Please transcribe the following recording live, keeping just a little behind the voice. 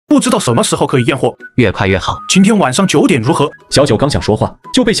不知道什么时候可以验货，越快越好。今天晚上9点如何？小九刚想说话，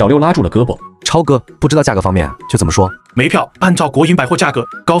就被小六拉住了胳膊。超哥，不知道价格方面就怎么说？没票，按照国营百货价格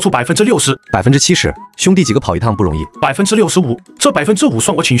高出60%、70%，兄弟几个跑一趟不容易。65%，这5%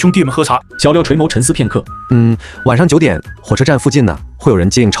算我请兄弟们喝茶。小六垂眸沉思片刻，晚上9点，火车站附近呢，会有人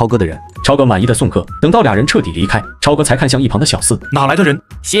接应超哥的人。超哥满意的送客，等到俩人彻底离开，超哥才看向一旁的小四，哪来的人？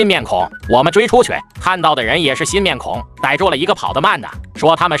新面孔，我们追出去，看到的人也是新面孔，逮住了一个跑得慢的，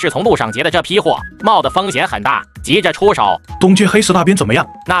说他们是从路上劫的这批货，冒的风险很大，急着出手。东街黑市那边怎么样？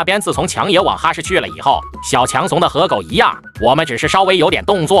那边自从强爷往哈市去了以后，小强怂的和狗一样，我们只是稍微有点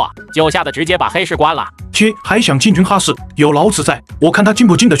动作，就吓得直接把黑市关了。切，还想进军哈市？有老子在，我看他进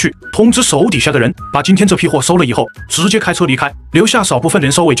不进得去。通知手底下的人，把今天这批货收了以后，直接开车离开，留下少部分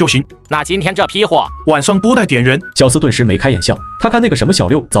人收尾就行。那今天这批货晚上多带点人。小四顿时眉开眼笑，他看那个什么小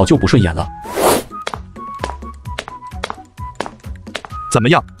六早就不顺眼了。怎么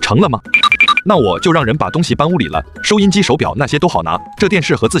样，成了吗？那我就让人把东西搬屋里了，收音机、手表那些都好拿，这电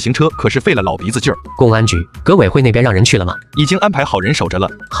视和自行车可是费了老鼻子劲儿。公安局、革委会那边让人去了吗？已经安排好人守着了。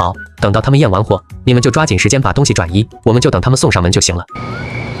好，等到他们验完货，你们就抓紧时间把东西转移，我们就等他们送上门就行了。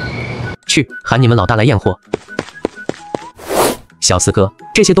去，喊你们老大来验货。小四哥，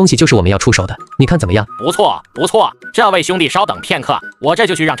这些东西就是我们要出手的，你看怎么样？不错不错，这位兄弟稍等片刻，我这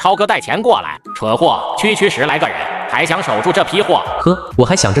就去让超哥带钱过来。蠢货，区10来个人，还想守住这批货？呵，我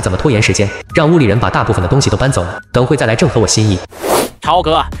还想着怎么拖延时间，让屋里人把大部分的东西都搬走呢，等会再来正合我心意。超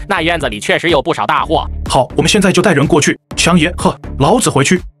哥，那院子里确实有不少大货。好，我们现在就带人过去。强爷，呵，老子回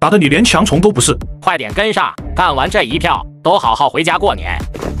去，打得你连强虫都不是。快点跟上，干完这一票，都好好回家过年。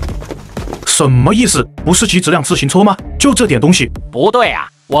什么意思？不是几质量自行车吗？就这点东西？不对啊，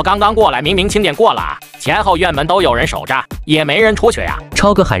我刚刚过来，明明清点过了啊，前后院门都有人守着，也没人出去呀。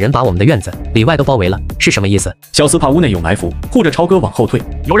超哥喊人把我们的院子里外都包围了，是什么意思？小四怕屋内有埋伏，护着超哥往后退。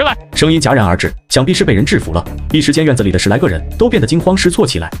有人来！声音戛然而止，想必是被人制服了。一时间，院子里的10来个人都变得惊慌失措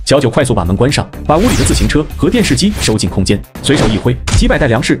起来。小九快速把门关上，把屋里的自行车和电视机收进空间，随手一挥，几百袋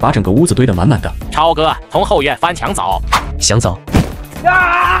粮食把整个屋子堆得满满的。超哥，从后院翻墙走。想走？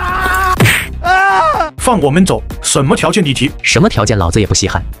放我们走，什么条件你提？什么条件老子也不稀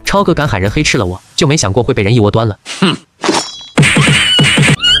罕。超哥敢喊人黑吃了我，就没想过会被人一窝端了。哼！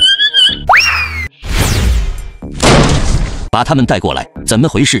把他们带过来，怎么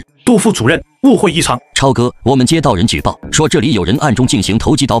回事？杜副主任，误会一场。超哥，我们接到人举报，说这里有人暗中进行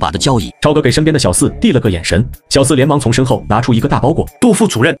投机倒把的交易。超哥给身边的小四递了个眼神，小四连忙从身后拿出一个大包裹。杜副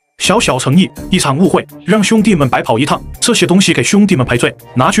主任，小小诚意，一场误会，让兄弟们白跑一趟，这些东西给兄弟们赔罪，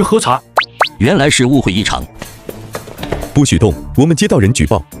拿去喝茶。原来是误会一场。不许动！我们接到人举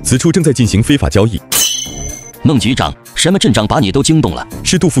报，此处正在进行非法交易。孟局长，什么阵仗把你都惊动了？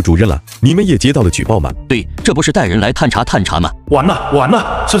是杜副主任了，你们也接到了举报吗？对，这不是带人来探查吗？完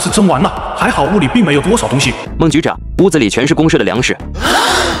了，这次真完了！还好屋里并没有多少东西。孟局长，屋子里全是公社的粮食。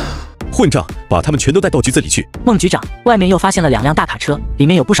混账，把他们全都带到局子里去！孟局长，外面又发现了2辆大卡车，里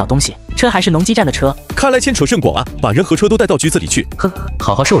面有不少东西，车还是农机站的车。看来牵扯甚广啊！把人和车都带到局子里去。哼，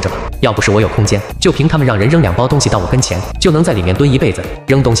好好受着吧。要不是我有空间，就凭他们让人扔2包东西到我跟前，就能在里面蹲一辈子。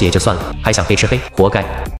扔东西也就算了，还想黑吃黑，活该。